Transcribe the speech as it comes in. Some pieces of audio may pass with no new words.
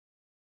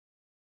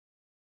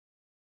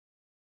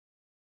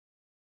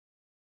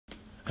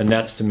And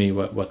that's to me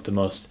what the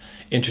most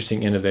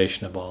interesting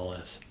innovation of all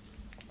is.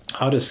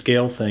 How to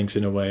scale things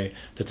in a way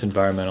that's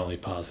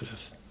environmentally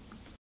positive.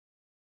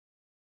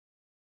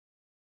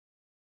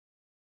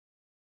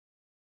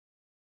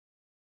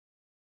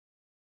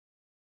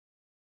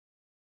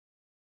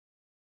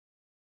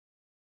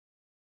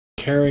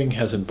 KERING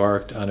has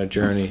embarked on a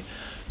journey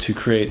to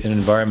create an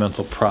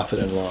environmental profit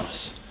and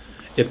loss.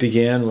 It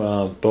began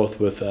both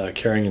with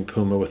KERING and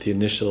Puma with the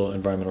initial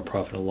environmental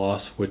profit and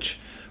loss, which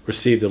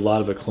received a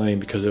lot of acclaim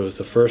because it was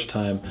the first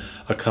time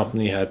a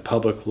company had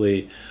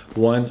publicly,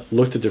 one,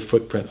 looked at their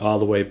footprint all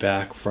the way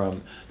back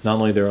from not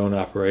only their own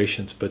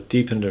operations, but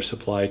deep into their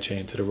supply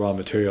chain to the raw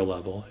material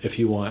level, if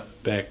you want,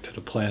 back to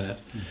the planet.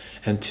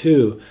 And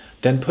two,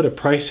 then put a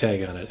price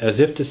tag on it, as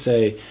if to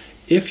say,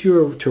 if you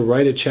were to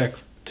write a check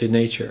to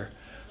nature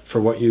for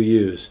what you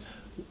use,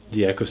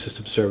 the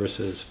ecosystem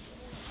services,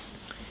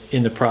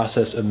 in the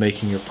process of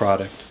making your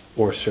product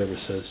or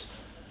services,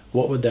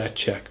 what would that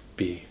check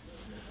be?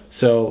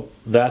 So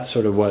that's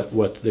sort of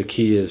what the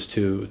key is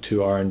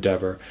to our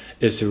endeavor,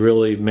 is to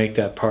really make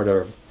that part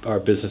of our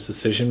business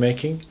decision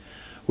making.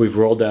 We've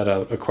rolled that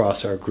out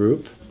across our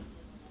group,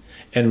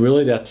 and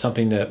really that's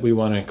something that we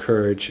want to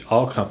encourage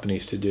all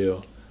companies to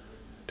do,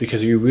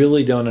 because you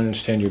really don't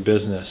understand your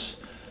business.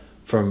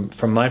 From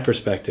my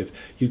perspective,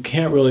 you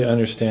can't really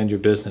understand your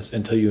business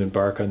until you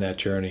embark on that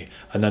journey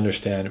and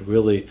understand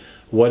really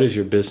what is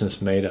your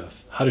business made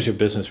of? How does your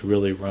business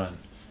really run?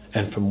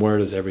 And from where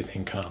does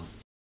everything come?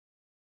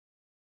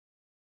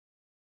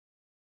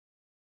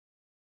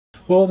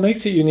 Well, what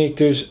makes it unique,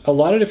 there's a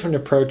lot of different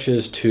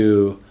approaches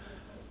to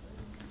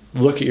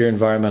look at your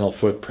environmental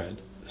footprint.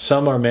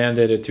 Some are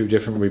mandated through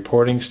different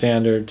reporting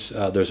standards.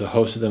 There's a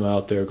host of them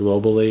out there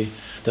globally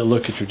that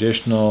look at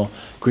traditional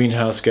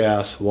greenhouse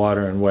gas,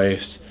 water, and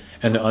waste.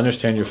 And to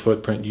understand your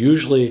footprint,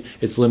 usually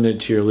it's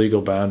limited to your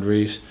legal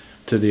boundaries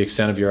to the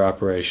extent of your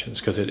operations,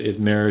 because it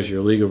mirrors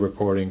your legal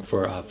reporting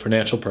for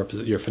financial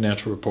purposes, your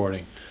financial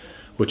reporting,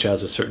 which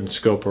has a certain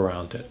scope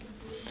around it.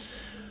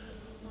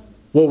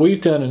 What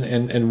we've done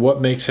and what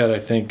makes that, I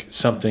think,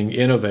 something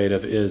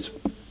innovative is,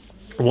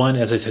 one,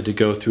 as I said, to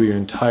go through your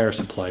entire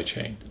supply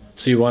chain.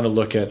 So you want to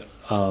look at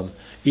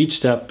each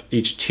step,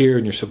 each tier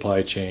in your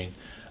supply chain,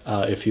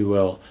 if you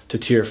will, to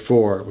tier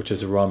 4, which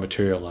is the raw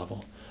material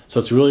level. So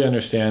it's really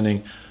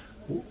understanding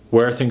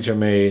where things are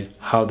made,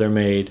 how they're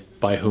made,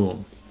 by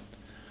whom.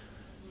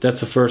 That's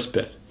the first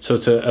bit. So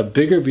it's a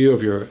bigger view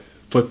of your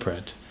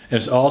footprint, and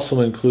it's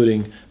also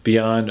including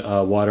beyond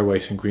water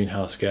waste and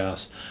greenhouse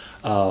gas,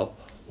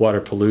 water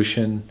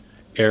pollution,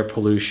 air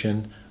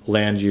pollution,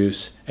 land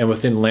use, and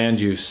within land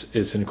use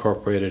is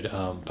incorporated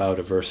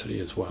biodiversity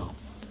as well.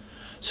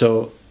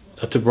 So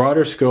it's a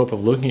broader scope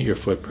of looking at your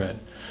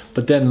footprint,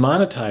 but then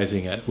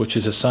monetizing it, which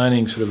is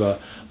assigning sort of a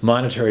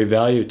monetary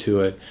value to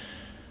it,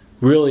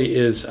 really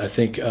is, I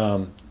think,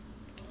 a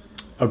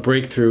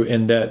breakthrough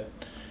in that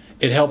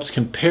it helps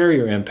compare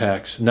your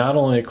impacts not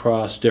only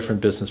across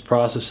different business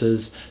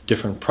processes,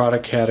 different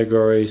product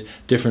categories,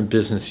 different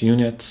business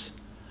units,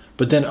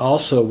 but then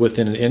also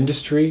within an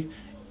industry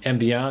and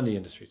beyond the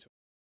industry.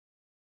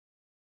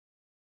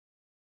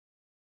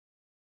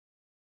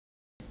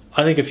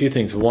 I think a few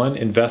things. One,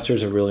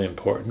 investors are really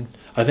important.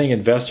 I think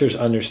investors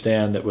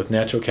understand that with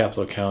natural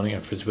capital accounting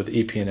and with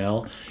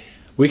EP&L,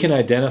 we can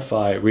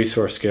identify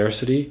resource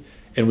scarcity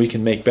and we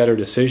can make better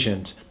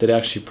decisions that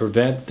actually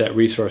prevent that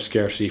resource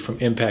scarcity from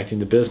impacting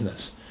the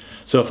business.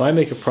 So if I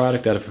make a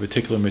product out of a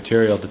particular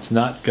material that's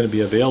not going to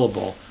be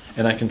available,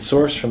 and I can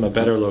source from a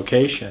better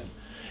location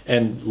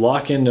and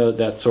lock into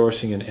that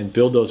sourcing and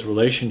build those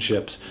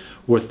relationships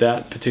with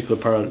that particular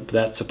part of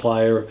that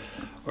supplier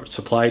or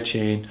supply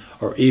chain,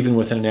 or even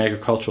within an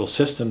agricultural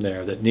system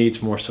there that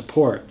needs more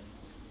support,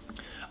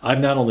 I've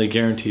not only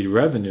guaranteed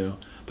revenue,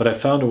 but I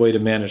found a way to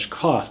manage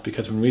cost,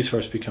 because when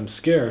resource becomes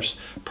scarce,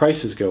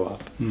 prices go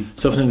up.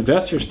 So from an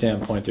investor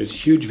standpoint,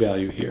 there's huge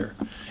value here.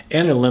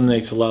 And it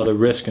eliminates a lot of the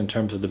risk in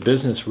terms of the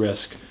business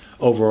risk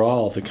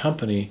overall of the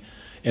company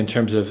in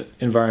terms of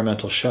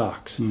environmental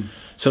shocks.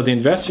 So the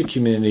investor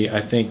community,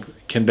 I think,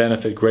 can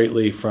benefit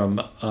greatly from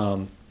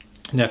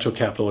natural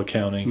capital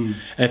accounting.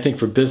 And I think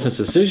for business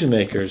decision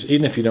makers,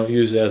 even if you don't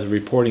use it as a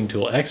reporting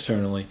tool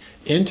externally,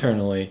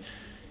 internally,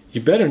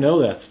 you better know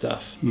that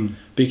stuff,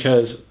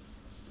 because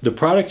the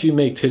product you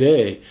make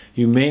today,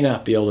 you may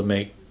not be able to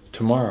make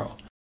tomorrow.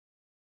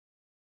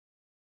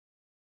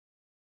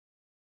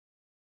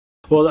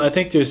 Well, I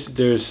think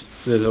there's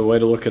a way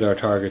to look at our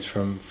targets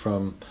from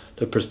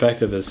the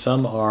perspective is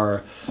some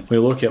are, we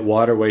look at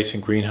water waste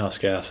and greenhouse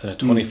gas and a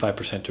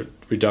 25%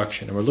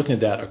 reduction, and we're looking at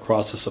that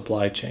across the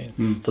supply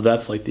chain. So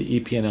that's like the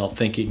EP&L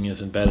thinking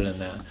is embedded in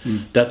that.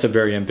 That's a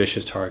very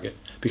ambitious target,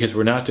 because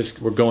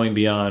we're going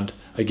beyond,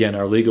 again,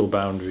 our legal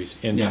boundaries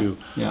into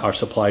our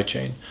supply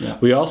chain.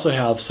 We also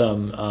have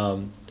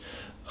some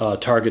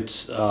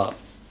targets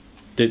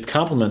that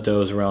complement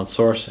those around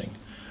sourcing,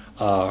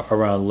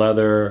 around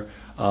leather,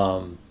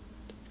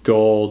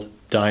 gold,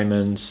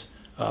 diamonds,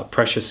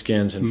 precious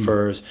skins and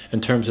furs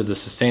in terms of the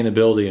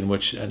sustainability in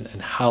which and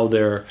how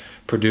they're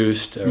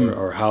produced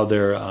or how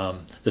they're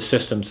the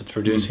systems that's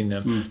producing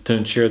them to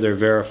ensure they're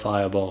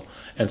verifiable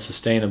and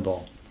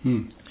sustainable.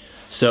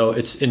 So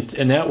it's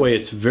in that way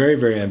it's very,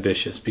 very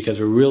ambitious, because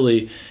we're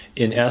really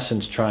in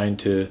essence trying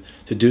to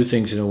do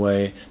things in a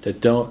way that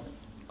don't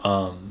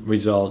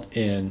result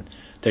in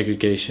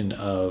degradation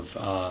of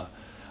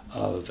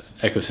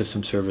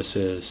ecosystem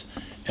services,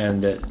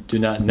 and that do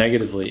not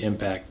negatively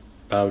impact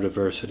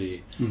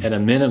biodiversity at a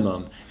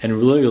minimum, and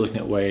really looking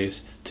at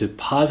ways to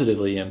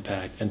positively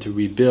impact and to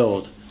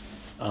rebuild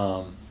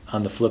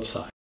on the flip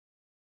side.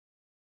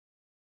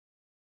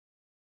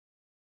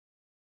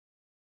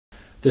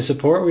 The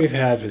support we've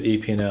had with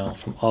EP&L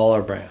from all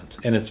our brands,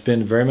 and it's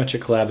been very much a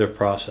collaborative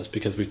process,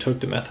 because we took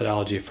the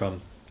methodology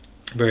from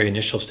very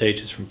initial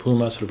stages from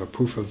Puma, sort of a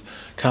proof of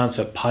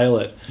concept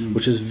pilot,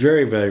 which is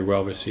very, very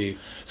well received.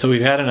 So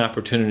we've had an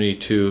opportunity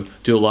to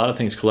do a lot of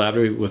things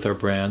collaboratively with our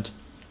brand,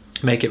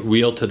 make it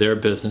real to their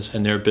business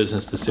and their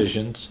business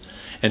decisions,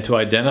 and to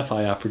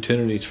identify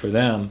opportunities for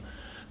them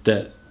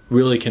that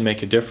really can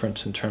make a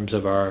difference in terms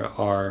of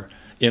our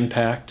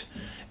impact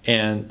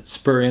and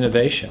spur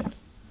innovation,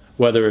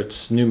 whether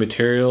it's new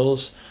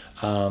materials,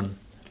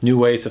 new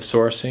ways of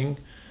sourcing,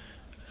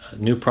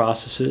 new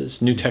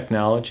processes, new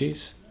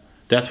technologies.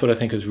 That's what I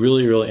think is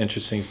really, really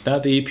interesting. It's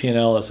not the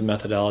EP&L as a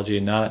methodology,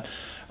 not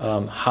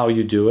how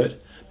you do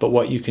it, but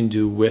what you can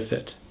do with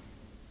it.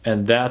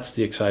 And that's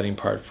the exciting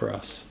part for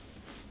us.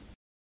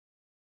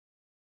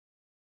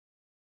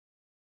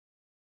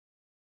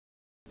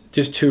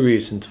 Just two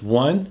reasons.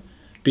 One,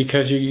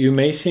 because you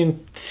may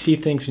see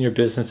things in your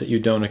business that you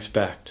don't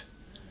expect.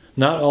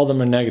 Not all of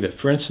them are negative.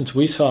 For instance,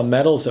 we saw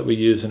metals that we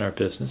use in our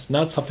business,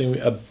 not something,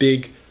 a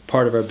big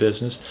part of our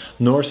business,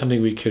 nor something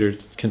we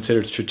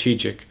considered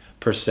strategic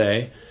per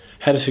se,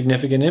 had a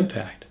significant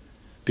impact,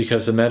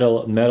 because the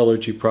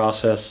metallurgy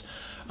process,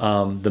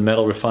 the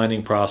metal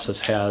refining process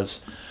has,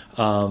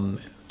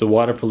 the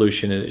water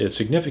pollution is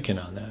significant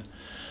on that.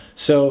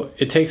 So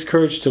it takes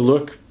courage to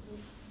look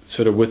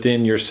sort of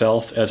within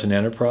yourself as an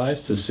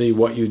enterprise to see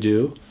what you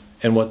do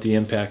and what the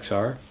impacts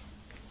are.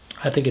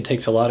 I think it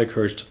takes a lot of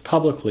courage to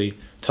publicly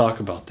talk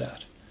about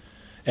that.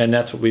 And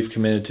that's what we've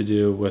committed to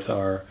do with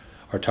our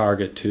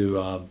target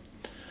to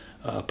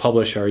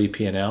publish our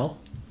EP&L.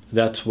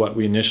 That's what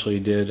we initially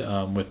did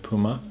with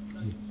Puma.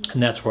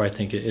 And that's where I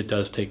think it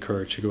does take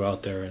courage to go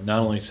out there and not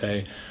only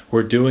say,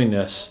 we're doing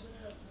this,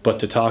 but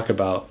to talk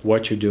about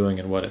what you're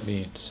doing and what it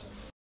means.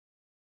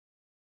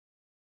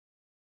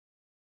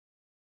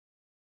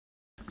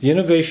 The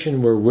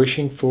innovation we're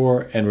wishing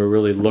for and we're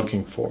really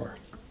looking for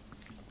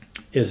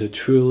is a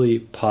truly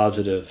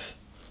positive,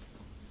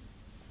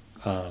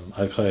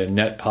 I call it a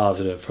net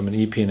positive from an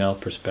EP&L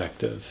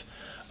perspective,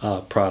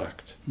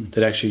 product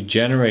that actually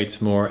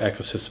generates more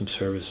ecosystem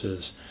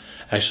services,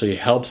 actually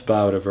helps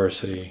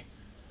biodiversity,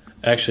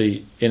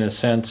 actually, in a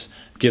sense,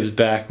 gives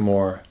back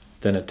more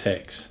than it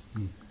takes.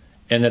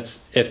 And that's,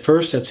 at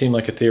first that seemed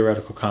like a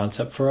theoretical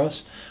concept for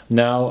us.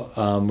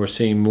 Now we're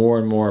seeing more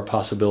and more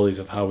possibilities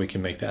of how we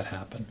can make that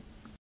happen.